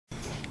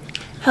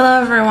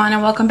Hello everyone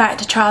and welcome back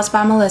to Trials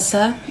by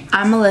Melissa.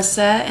 I'm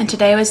Melissa and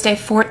today was day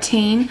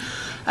 14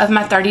 of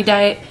my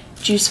 30-day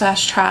juice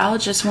fast trial,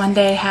 just one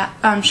day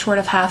short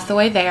of half the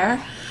way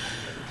there.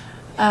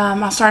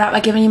 I'll start out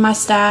by giving you my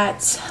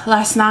stats.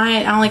 Last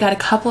night I only got a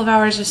couple of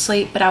hours of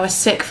sleep, but I was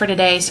sick for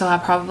today, so I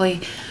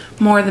probably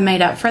more than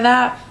made up for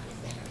that.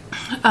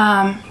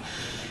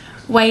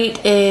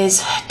 Weight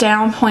is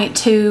down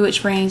 0.2,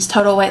 which brings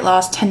total weight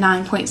loss to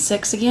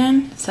 9.6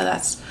 again, so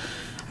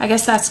I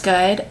guess that's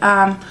good.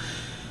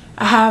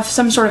 I have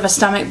some sort of a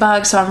stomach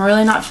bug, so I'm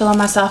really not feeling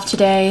myself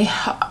today.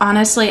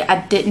 Honestly,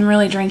 I didn't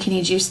really drink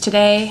any juice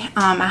today.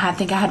 I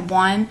think I had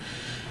one,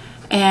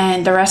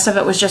 and the rest of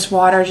it was just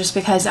water, just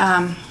because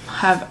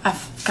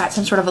I've got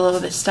some sort of a little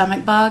bit of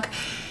stomach bug,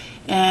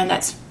 and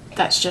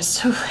that's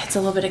just, it's a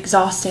little bit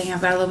exhausting.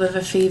 I've got a little bit of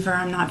a fever.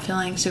 I'm not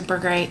feeling super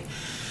great.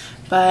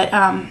 But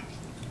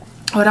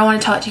what I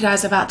want to talk to you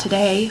guys about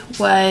today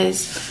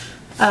was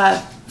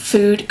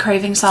food,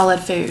 craving solid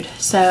food.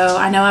 So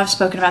I know I've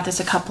spoken about this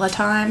a couple of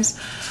times,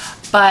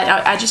 but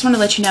I just want to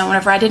let you know,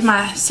 whenever I did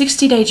my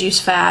 60-day juice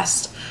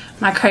fast,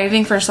 my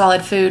craving for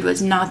solid food was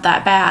not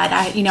that bad.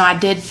 I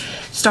did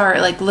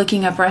start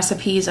looking up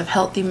recipes of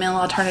healthy meal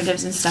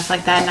alternatives and stuff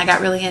like that, and I got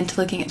really into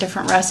looking at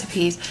different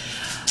recipes,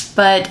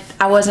 but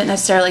I wasn't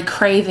necessarily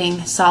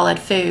craving solid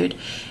food.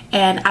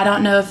 And I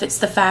don't know if it's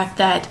the fact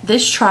that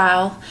this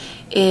trial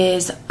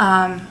is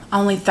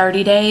only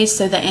 30 days,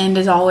 so the end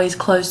is always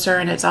closer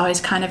and it's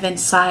always kind of in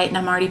sight, and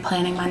I'm already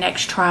planning my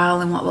next trial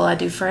and what will I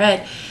do for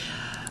it.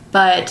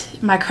 But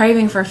my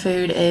craving for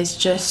food is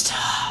just,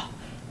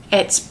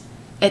 it's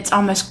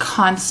almost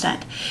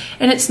constant.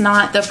 And it's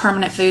not the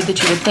permanent food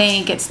that you would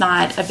think. It's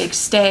not a big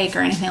steak or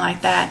anything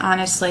like that.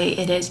 Honestly,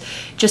 it is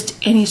just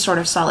any sort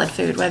of solid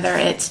food, whether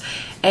it's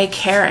a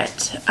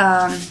carrot,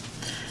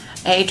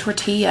 a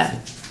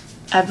tortilla,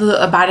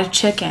 a bite of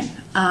chicken,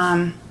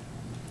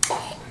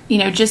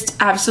 just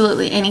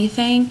absolutely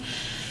anything.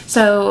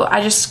 So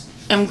I just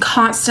am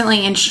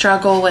constantly in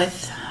struggle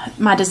with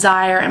my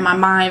desire and my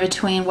mind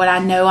between what I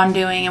know I'm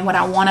doing and what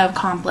I want to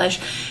accomplish,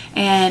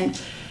 and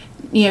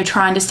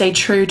trying to stay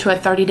true to a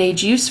 30-day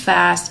juice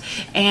fast,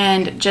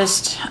 and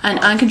just an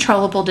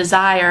uncontrollable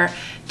desire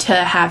to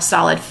have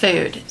solid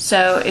food.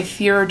 So if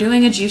you're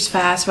doing a juice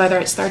fast, whether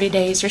it's 30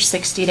 days or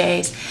 60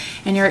 days,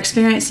 and you're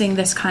experiencing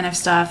this kind of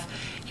stuff,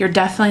 you're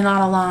definitely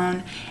not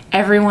alone.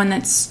 Everyone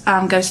that's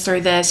goes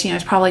through this,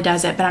 probably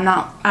does it, but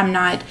I'm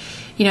not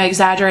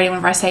exaggerating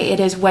whenever I say it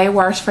is way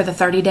worse for the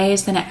 30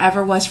 days than it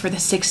ever was for the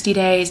 60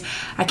 days.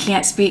 I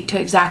can't speak to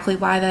exactly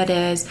why that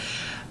is,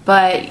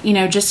 but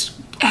just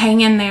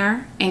hang in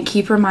there and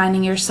keep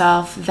reminding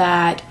yourself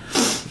that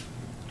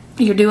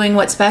you're doing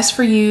what's best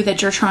for you,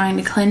 that you're trying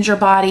to cleanse your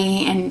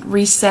body and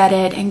reset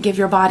it and give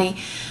your body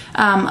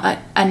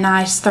a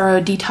nice thorough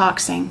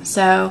detoxing.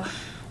 So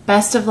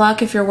best of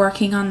luck if you're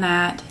working on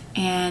that,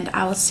 and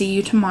I will see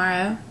you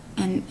tomorrow.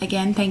 And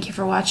again, thank you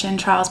for watching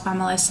Trials by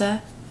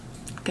Melissa.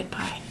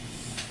 Goodbye.